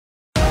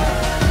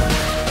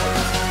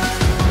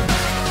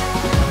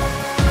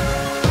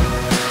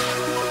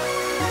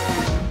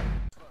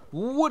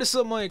What is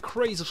up, my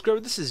crazy subscriber?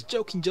 This is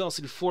Joking John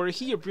 64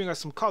 here, bringing us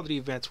some Call of Duty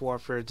Advanced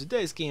Warfare.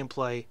 Today's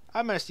gameplay,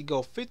 I managed to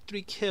go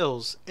 53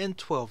 kills and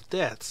 12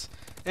 deaths.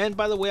 And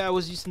by the way, I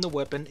was using the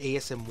weapon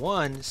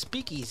ASM1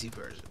 Speakeasy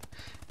version.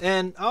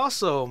 And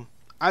also,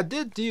 I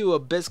did do a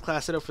best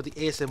class setup for the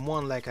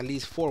ASM1 like at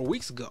least 4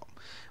 weeks ago.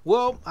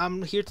 Well,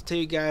 I'm here to tell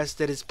you guys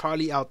that it's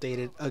probably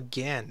outdated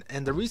again.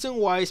 And the reason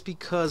why is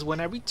because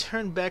when I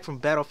returned back from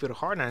Battlefield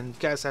Hardline, you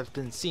guys have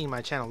been seeing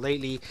my channel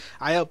lately,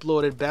 I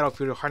uploaded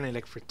Battlefield Hardline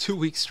like for 2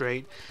 weeks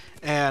straight.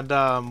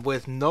 And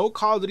with no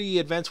Call of Duty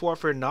Advanced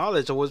Warfare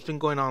knowledge of what's been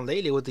going on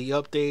lately with the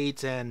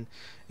updates and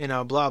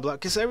blah blah,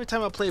 because every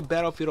time I play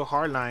Battlefield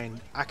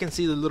Hardline I can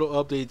see the little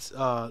updates,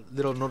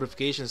 little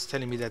notifications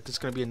telling me that there's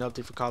going to be an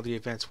update for Call of Duty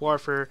Advanced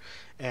Warfare,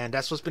 and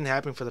that's what's been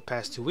happening for the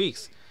past 2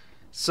 weeks.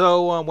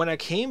 So when I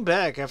came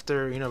back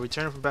after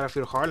returning from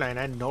Battlefield Hardline,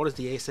 I noticed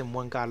the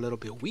ASM1 got a little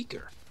bit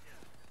weaker.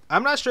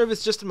 I'm not sure if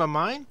it's just in my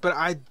mind, but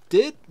I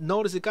did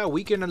notice it got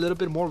weaker and a little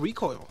bit more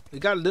recoil. It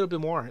got a little bit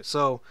more,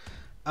 so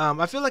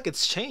I feel like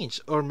it's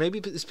changed, or maybe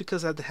it's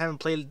because I haven't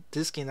played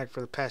this game like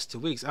for the past 2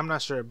 weeks. I'm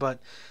not sure, but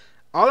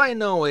all I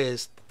know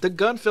is the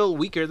gun felt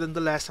weaker than the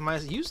last time I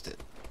used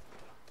it.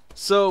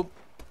 So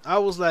I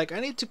was like, I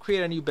need to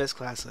create a new best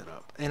class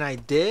setup, and I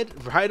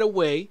did right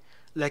away.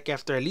 Like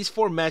after at least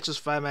 4 matches,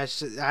 5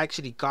 matches, I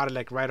actually got it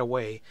like right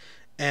away.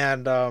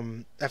 And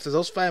after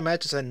those 5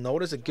 matches, I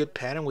noticed a good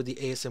pattern with the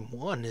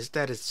ASM1 is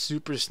that it's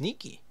super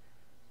sneaky.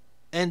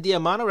 And the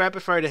amount of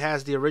rapid fire it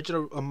has, the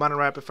original amount of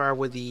rapid fire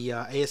with the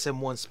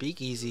ASM1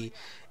 Speakeasy,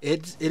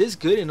 it is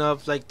good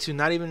enough like to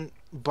not even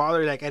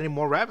bother like adding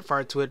more rapid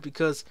fire to it,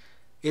 because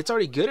it's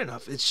already good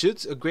enough. It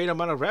shoots a great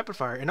amount of rapid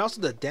fire, and also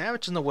the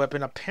damage on the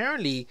weapon,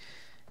 apparently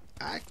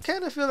I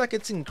kind of feel like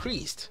it's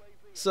increased.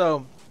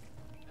 So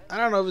I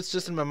don't know if it's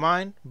just in my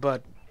mind,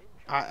 but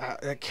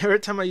every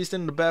time I used it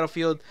in the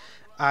battlefield,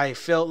 I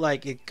felt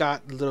like it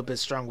got a little bit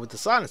strong with the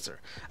silencer.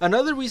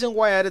 Another reason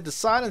why I added the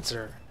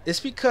silencer is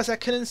because I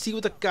couldn't see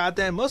with the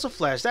goddamn muzzle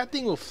flash. That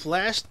thing will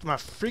flash my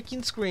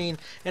freaking screen,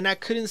 and I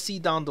couldn't see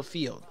down the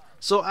field.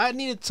 So I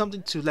needed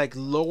something to like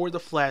lower the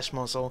flash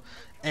muzzle,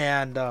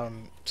 and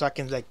so I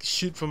can like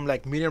shoot from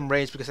like medium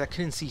range, because I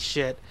couldn't see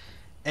shit,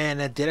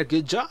 and I did a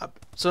good job.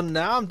 So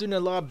now I'm doing a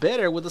lot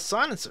better with the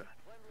silencer.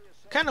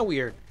 Kind of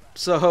weird.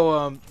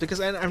 So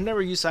because I've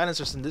never used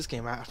silencers in this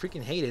game, I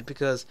freaking hate it,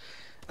 because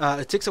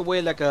it takes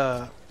away like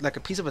a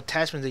piece of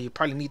attachment that you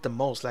probably need the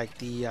most, like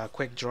the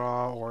quick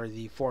draw or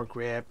the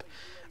foregrip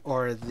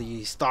or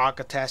the stock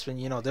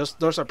attachment.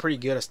 Those are pretty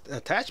good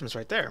attachments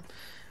right there.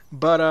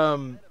 But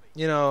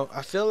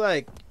I feel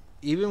like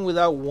even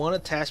without one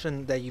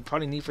attachment that you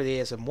probably need for the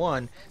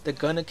ASM1, the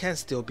gun can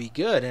still be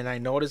good. And I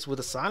noticed with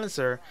the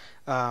silencer,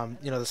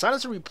 the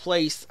silencer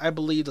replaced, I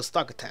believe, the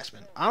stock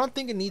attachment. I don't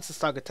think it needs the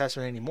stock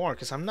attachment anymore,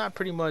 because I'm not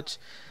pretty much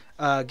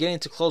getting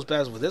into close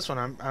battles with this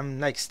one. I'm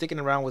like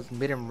sticking around with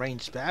medium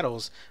range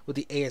battles with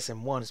the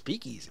ASM1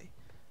 Speakeasy.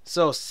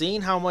 So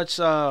seeing how much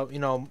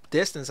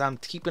distance I'm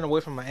keeping away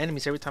from my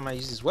enemies every time I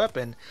use this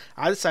weapon,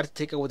 I decided to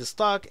take it with the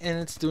stock, and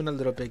it's doing a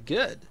little bit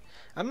good.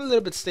 I'm a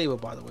little bit stable,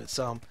 by the way.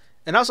 So,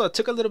 and also I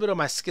took a little bit of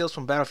my skills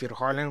from Battlefield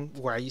Hardline,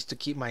 where I used to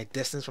keep my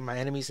distance from my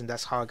enemies, and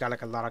that's how I got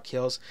like a lot of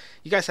kills.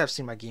 You guys have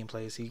seen my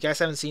gameplays. If you guys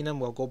haven't seen them,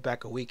 well, go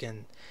back a week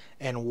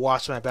and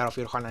watch my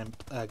Battlefield Hardline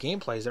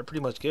gameplays. They're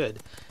pretty much good.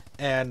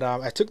 And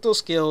I took those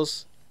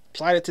skills,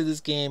 applied it to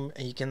this game,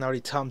 and you can already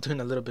tell I'm doing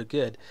a little bit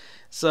good.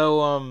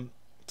 So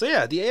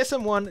yeah, the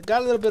ASM1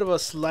 got a little bit of a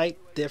slight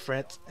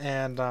difference,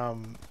 and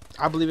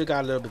I believe it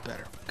got a little bit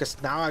better, because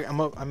now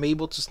I'm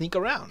able to sneak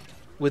around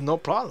with no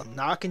problem.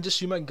 Now I can just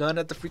shoot my gun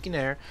at the freaking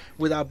air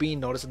without being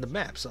noticed in the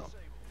map. So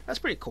that's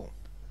pretty cool.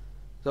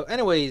 So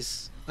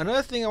anyways,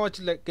 another thing I want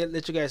to let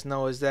you guys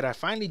know is that I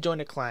finally joined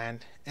a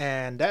clan,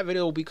 and that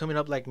video will be coming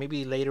up like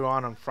maybe later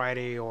on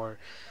Friday or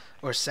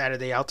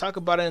Saturday. I'll talk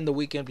about it in the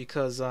weekend,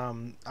 because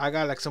I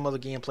got like some other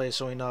gameplay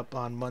showing up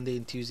on Monday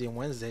and Tuesday and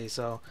Wednesday.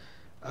 So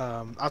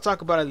I'll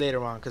talk about it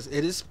later on, because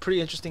it is pretty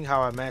interesting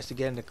how I managed to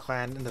get in the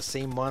clan in the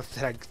same month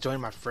that I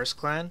joined my first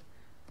clan.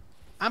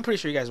 I'm pretty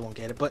sure you guys won't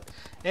get it, but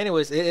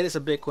anyways, it is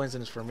a big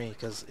coincidence for me,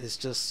 because it's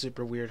just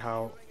super weird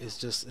how it's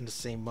just in the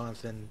same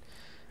month, and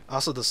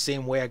also the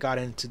same way I got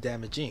into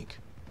Damage Inc.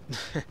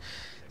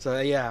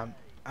 So yeah,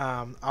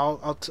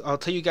 I'll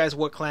tell you guys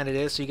what clan it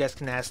is, so you guys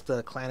can ask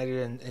the clan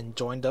leader and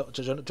join up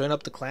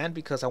the clan,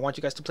 because I want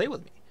you guys to play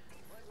with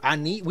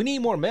me. We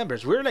need more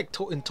members. We're like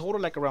in total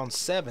like around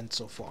 7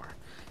 so far.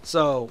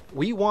 So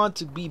we want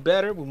to be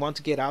better. We want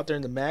to get out there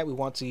in the map. We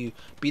want to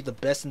be the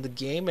best in the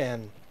game,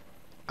 and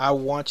I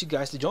want you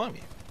guys to join me.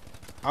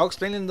 I'll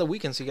explain it in the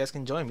weekend so you guys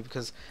can join me,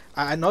 because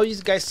I know you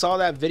guys saw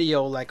that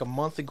video like a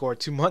month ago or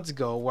 2 months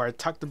ago where I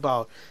talked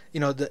about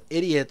the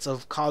idiots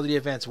of Call of Duty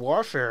Advanced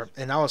Warfare,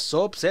 and I was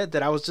so upset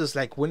that I was just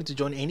like willing to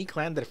join any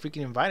clan that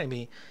freaking invited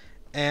me,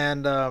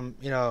 and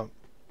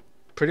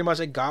pretty much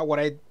I got what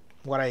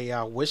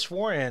I wished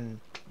for,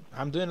 and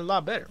I'm doing a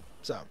lot better.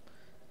 So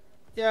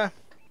yeah,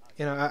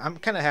 I'm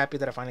kind of happy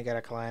that I finally got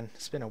a clan.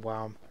 It's been a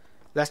while.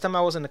 Last time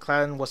I was in the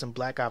clan was in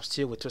Black Ops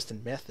 2 with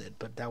Twisted Method,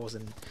 but that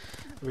wasn't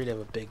really of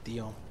a big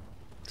deal.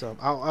 So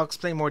I'll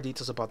explain more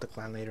details about the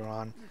clan later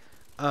on.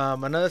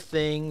 Another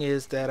thing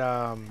is that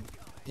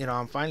you know,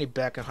 I'm finally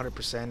back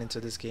 100% into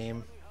this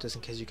game, just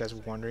in case you guys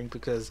were wondering,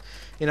 because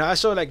you know, I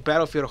showed like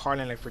Battlefield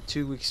Hardline like for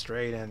 2 weeks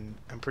straight, and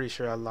I'm pretty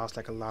sure I lost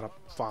like a lot of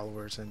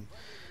followers and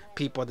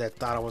people that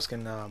thought I was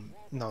gonna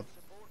you know,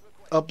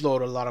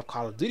 upload a lot of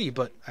Call of Duty,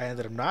 but I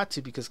ended up not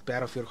to, because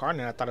Battlefield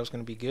Hardline, I thought it was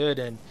gonna be good.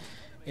 And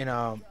you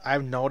know,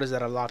 I've noticed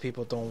that a lot of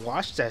people don't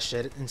watch that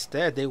shit.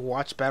 Instead, they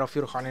watch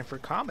Battlefield Hardline for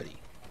comedy.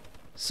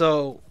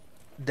 So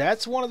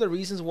that's one of the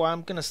reasons why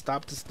I'm gonna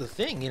stop the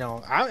thing. You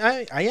know,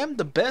 I am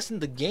the best in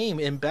the game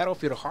in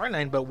Battlefield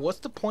Hardline, but what's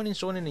the point in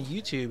showing it in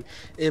YouTube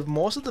if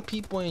most of the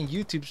people in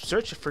YouTube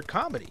search for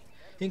comedy,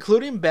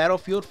 including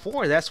Battlefield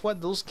 4? That's why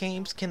those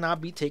games cannot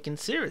be taken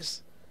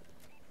serious,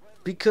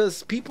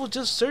 because people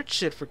just search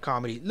shit for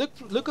comedy.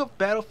 Look up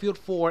Battlefield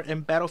 4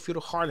 and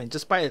Battlefield Hardline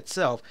just by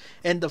itself,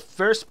 and the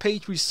first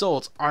page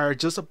results are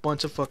just a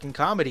bunch of fucking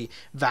comedy.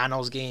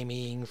 Vanos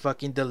Gaming,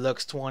 fucking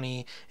Deluxe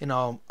 20, you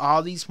know,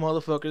 all these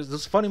motherfuckers,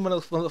 those funny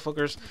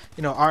motherfuckers,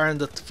 you know, are on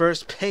the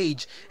first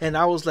page. And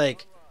I was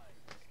like,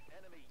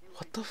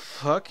 what the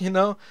fuck, you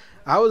know?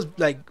 I was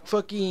like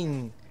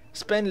fucking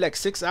spending like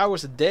 6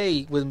 hours a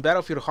day with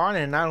Battlefield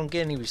Hardline, and I don't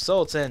get any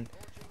results. And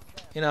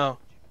you know,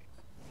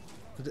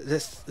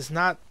 this is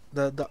not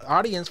the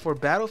audience for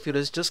Battlefield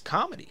is just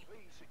comedy.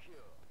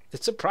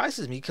 It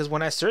surprises me, because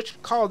when I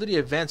search Call of Duty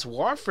Advanced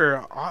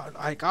Warfare,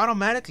 like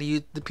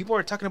automatically the people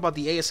are talking about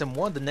the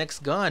ASM-1, the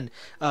next gun,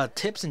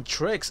 tips and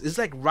tricks. It's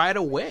like right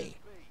away.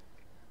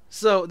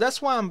 So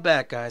that's why I'm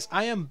back, guys.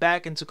 I am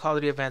back into Call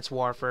of Duty Advanced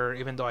Warfare,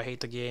 even though I hate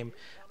the game.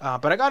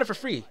 But I got it for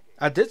free.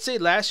 I did say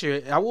last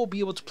year I will be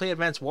able to play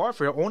Advanced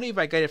Warfare only if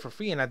I get it for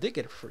free, and I did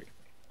get it for free.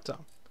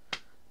 So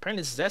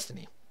apparently this is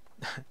Destiny.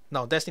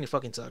 No, Destiny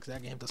fucking sucks.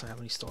 That game doesn't have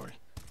any story.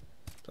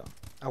 So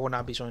I will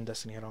not be showing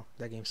Destiny at all.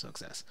 That game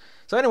sucks ass.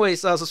 So anyways,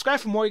 subscribe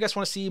for more. You guys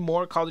want to see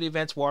more Call of Duty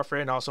Advanced Warfare,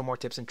 and also more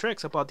tips and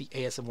tricks about the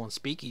ASM1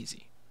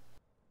 Speakeasy.